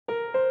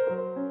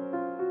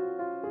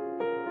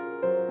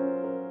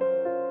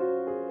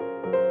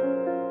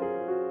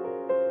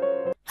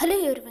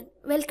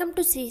Welcome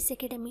to CS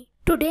Academy.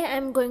 Today I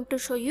am going to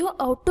show you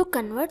how to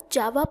convert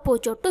Java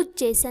pojo to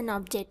JSON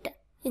object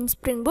in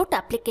Spring Boot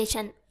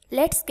application.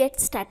 Let's get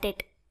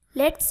started.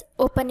 Let's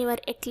open your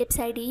Eclipse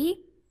IDE.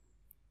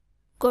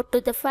 Go to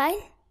the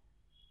file.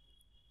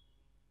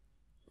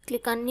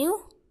 Click on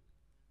new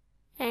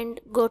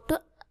and go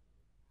to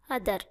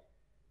other.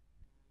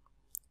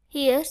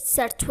 Here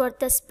search for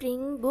the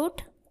Spring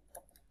Boot.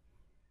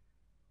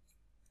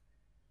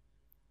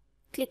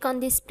 Click on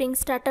the Spring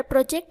Starter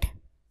project.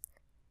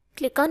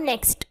 Click on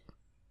next.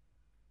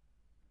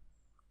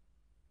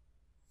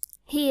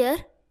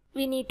 Here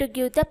we need to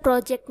give the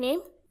project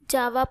name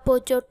Java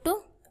pojo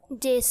to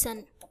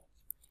JSON,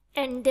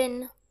 and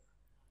then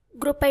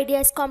group ID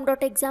as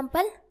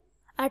com.example,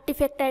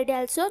 artifact ID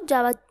also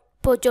Java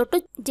pojo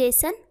to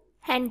JSON,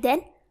 and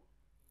then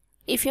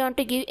if you want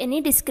to give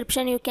any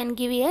description you can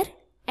give here,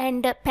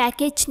 and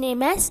package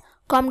name as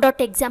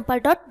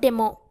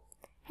com.example.demo,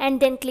 and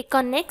then click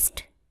on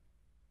next.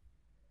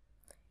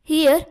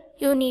 Here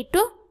you need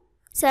to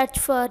search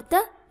for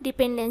the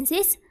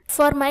dependencies.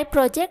 For my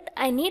project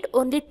I need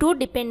only two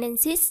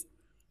dependencies.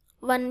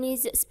 One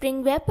is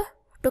Spring Web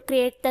to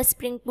create the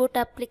Spring Boot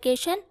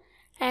application,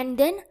 and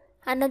then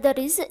another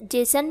is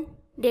JSON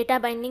data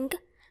binding,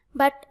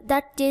 but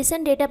that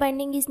JSON data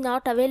binding is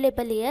not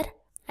available here.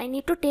 I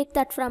need to take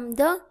that from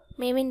the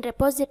Maven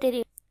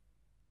repository.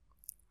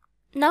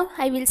 Now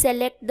I will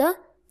select the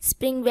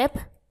Spring Web,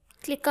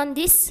 click on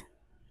this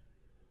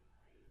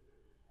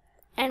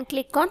and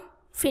click on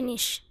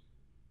finish.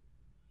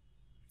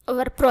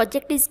 Our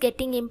project is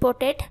getting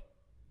imported.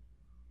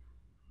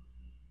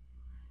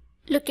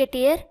 Look at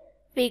here,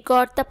 we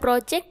got the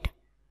project.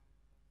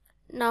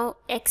 Now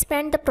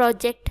expand the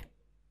project.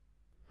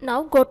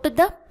 Now go to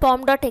the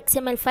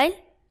pom.xml file.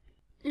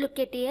 Look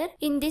at here,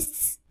 in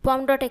this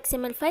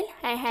pom.xml file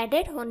I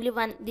added only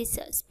one, this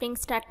Spring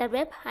Starter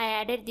Web. I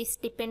added this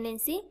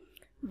dependency,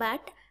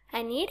 but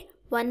I need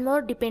one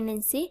more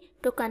dependency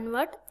to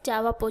convert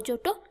Java pojo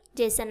to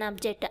JSON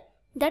object.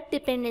 That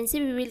dependency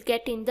we will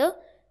get in the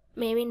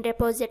Maven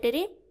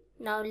repository.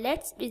 Now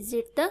let's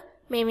visit the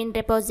Maven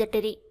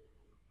repository.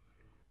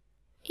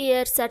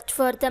 Here search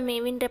for the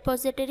Maven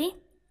repository.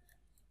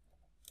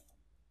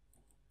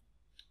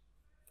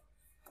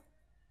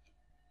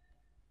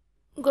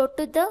 Go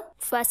to the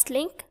first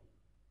link,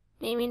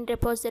 Maven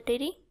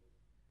repository,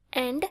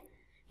 and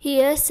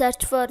here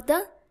search for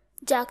the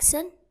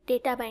JSON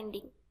data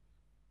binding.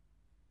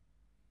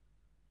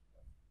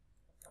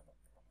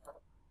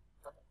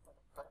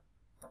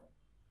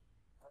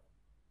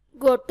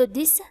 Go to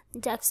this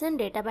JSON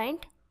data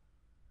bind.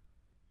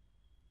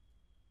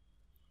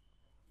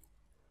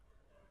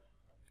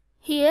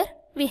 Here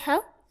we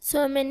have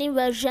so many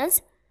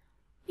versions.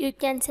 You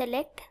can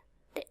select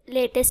the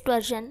latest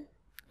version.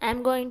 I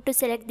am going to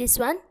select this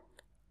one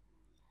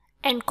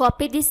and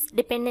copy this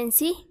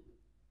dependency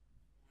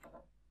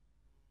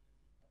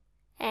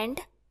and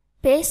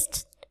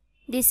paste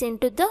this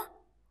into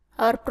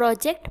our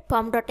project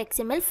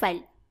pom.xml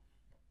file.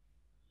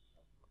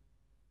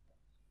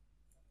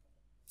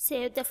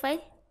 Save the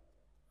file.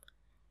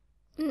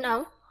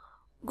 Now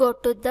go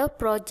to the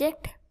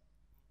project.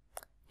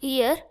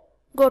 Here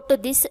go to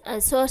this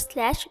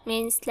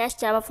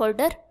source/main/java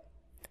folder,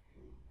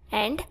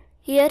 and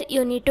here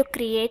you need to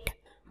create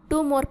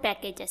two more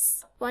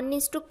packages. One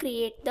is to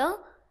create the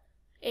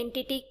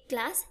entity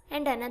class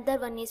and another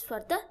one is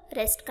for the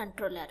REST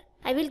controller.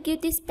 I will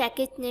give this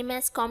package name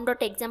as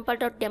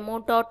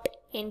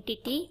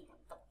com.example.demo.entity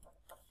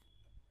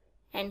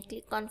and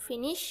click on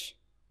finish.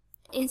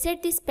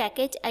 Inside this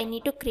package I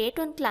need to create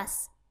one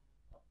class.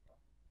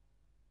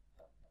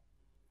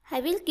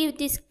 I will give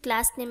this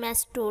class name as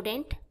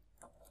student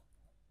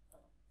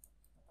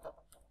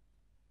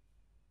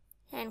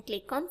and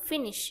click on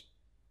finish.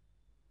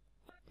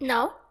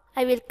 Now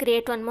I will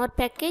create one more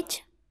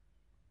package.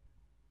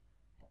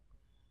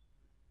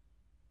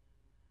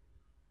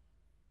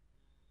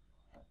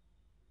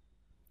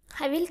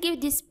 I will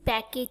give this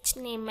package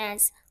name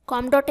as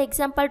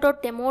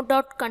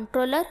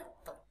com.example.demo.controller.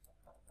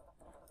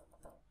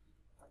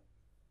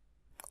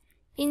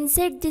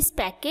 Inside this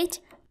package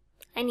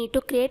I need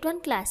to create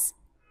one class.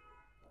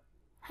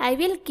 I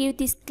will give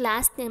this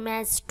class name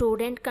as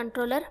student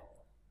controller.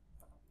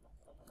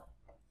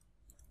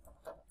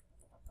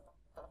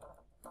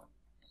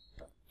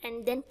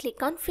 And then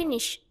click on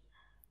finish.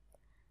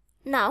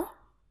 Now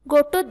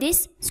go to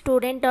this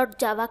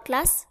student.java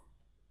class.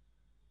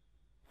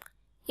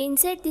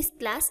 Inside this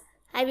class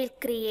I will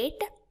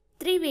create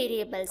three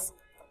variables.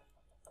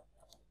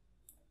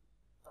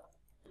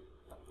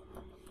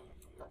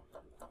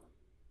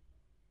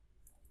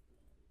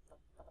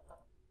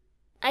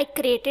 I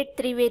created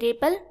three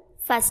variables: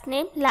 first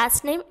name,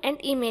 last name and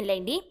email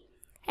ID,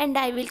 and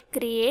I will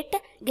create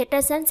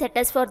getters and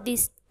setters for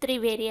these three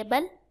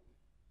variables.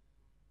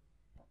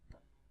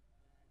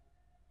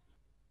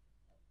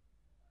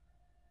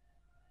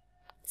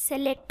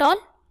 Select all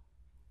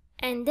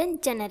and then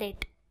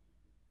generate.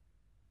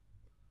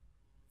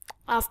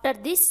 After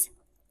this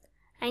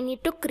I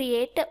need to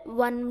create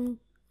one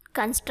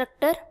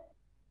constructor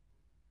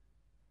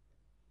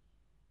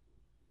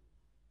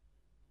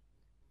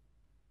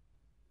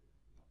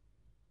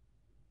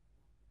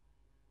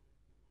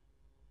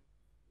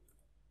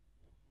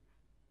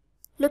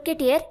Look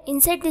at here,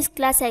 inside this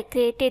class I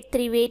created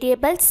 3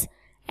 variables,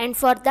 and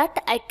for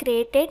that I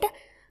created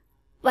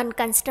one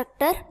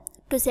constructor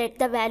to set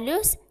the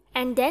values,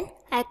 and then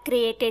I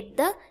created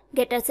the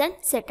getters and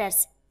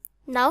setters.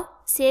 Now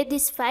save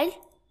this file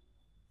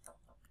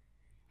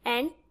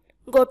and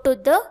go to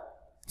the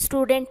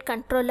student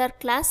controller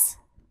class.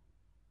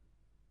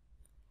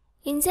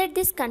 Inside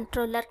this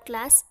controller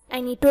class I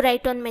need to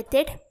write one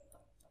method.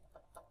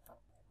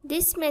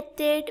 This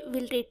method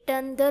will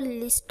return the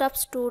list of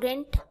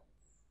student.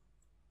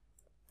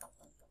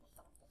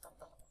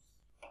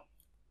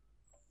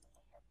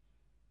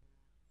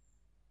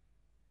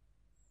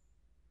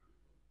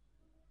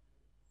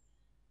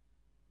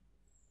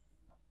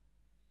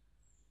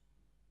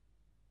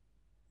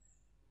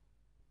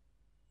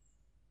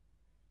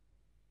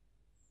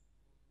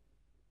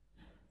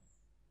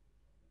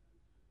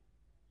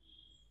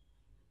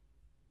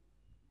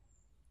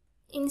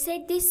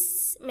 Inside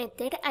this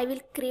method, I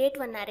will create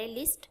one array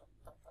list.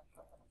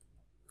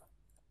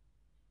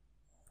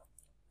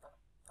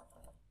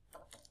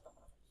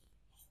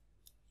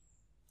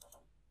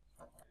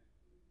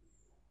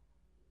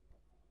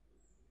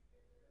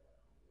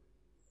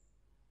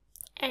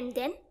 And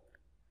then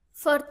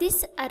for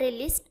this array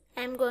list,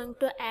 I am going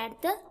to add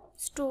the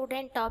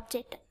student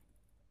object.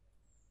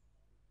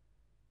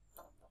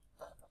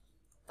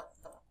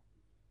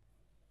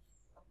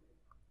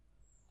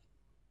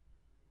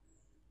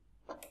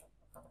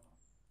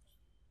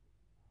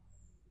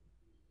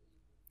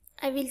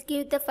 I will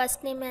give the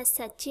first name as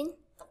Sachin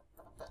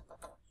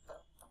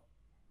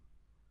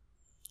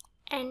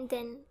and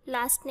then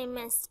last name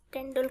as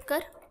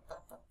Tendulkar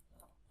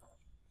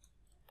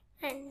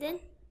and then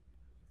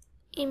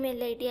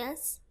email ID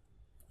as.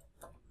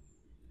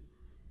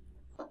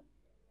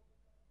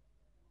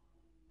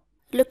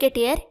 Look at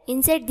here,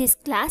 inside this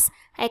class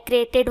I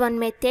created one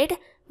method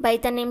by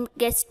the name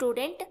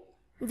getStudent.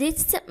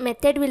 This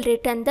method will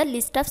return the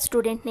list of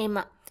student name.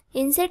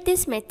 Inside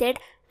this method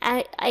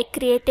I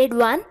created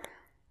one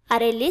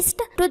array list.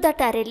 To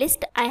that array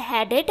list I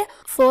added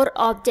 4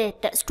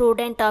 object,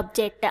 student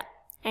object,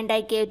 and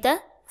I gave the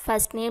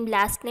first name,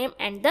 last name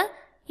and the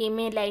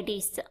email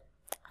IDs.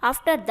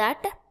 After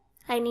that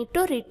I need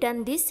to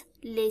return this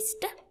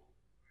list.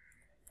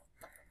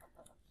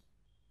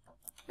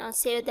 Now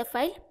save the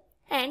file,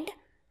 and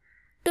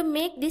to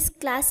make this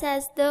class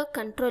as the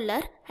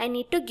controller I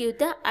need to give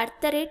the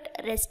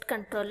 @rest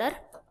controller.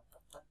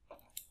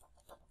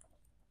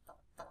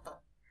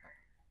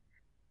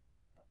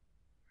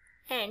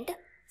 And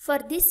for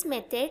this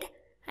method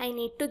I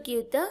need to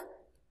give the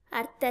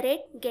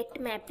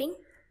 @getMapping.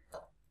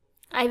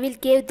 I will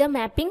give the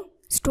mapping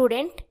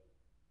student.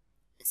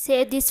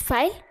 Save this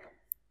file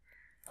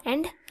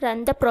and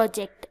run the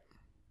project.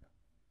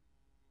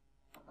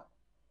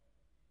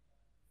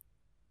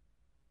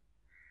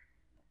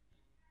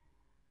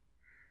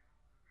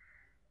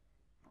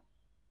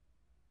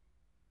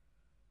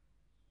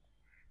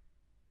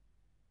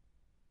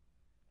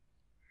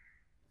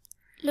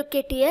 Look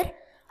at here,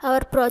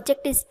 our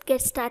project is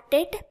get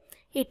started.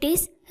 It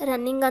is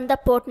running on the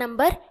port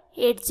number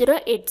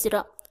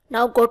 8080.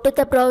 Now go to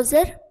the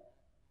browser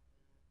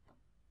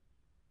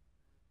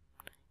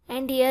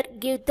and here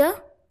give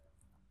the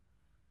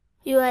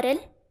URL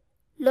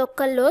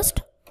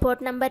localhost,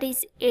 port number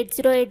is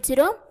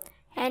 8080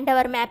 and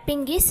our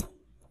mapping is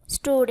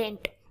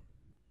student.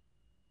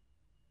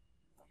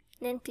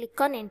 Then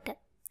click on enter.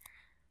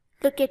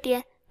 Look at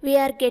here, we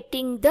are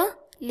getting the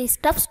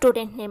list of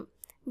student name.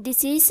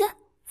 This is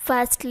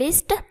first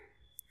list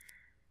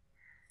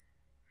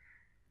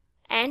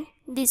and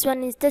this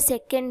one is the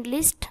second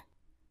list.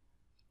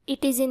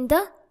 It is in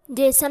the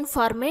JSON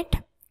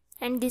format,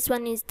 and this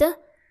one is the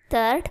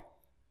third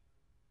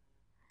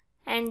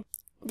and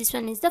this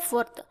one is the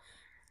fourth.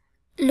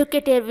 Look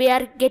at here, we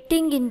are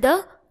getting in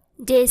the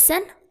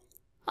JSON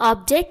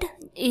object.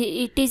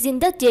 It is in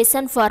the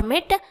JSON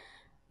format.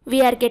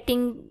 We are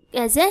getting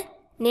as a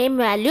name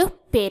value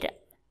pair.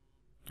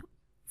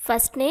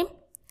 First name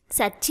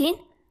Sachin,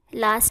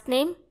 last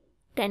name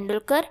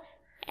Tendulkar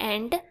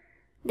and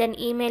then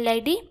email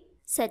ID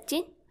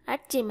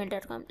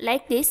sachin@gmail.com.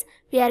 Like this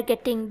we are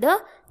getting the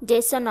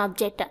JSON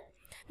object.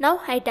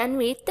 Now I done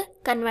with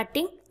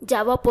converting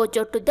Java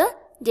pojo to the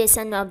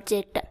JSON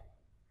object.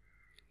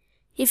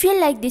 If you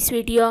like this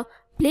video,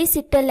 please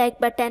hit the like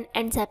button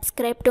and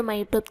subscribe to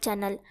my YouTube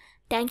channel.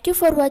 Thank you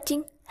for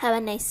watching. Have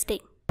a nice day.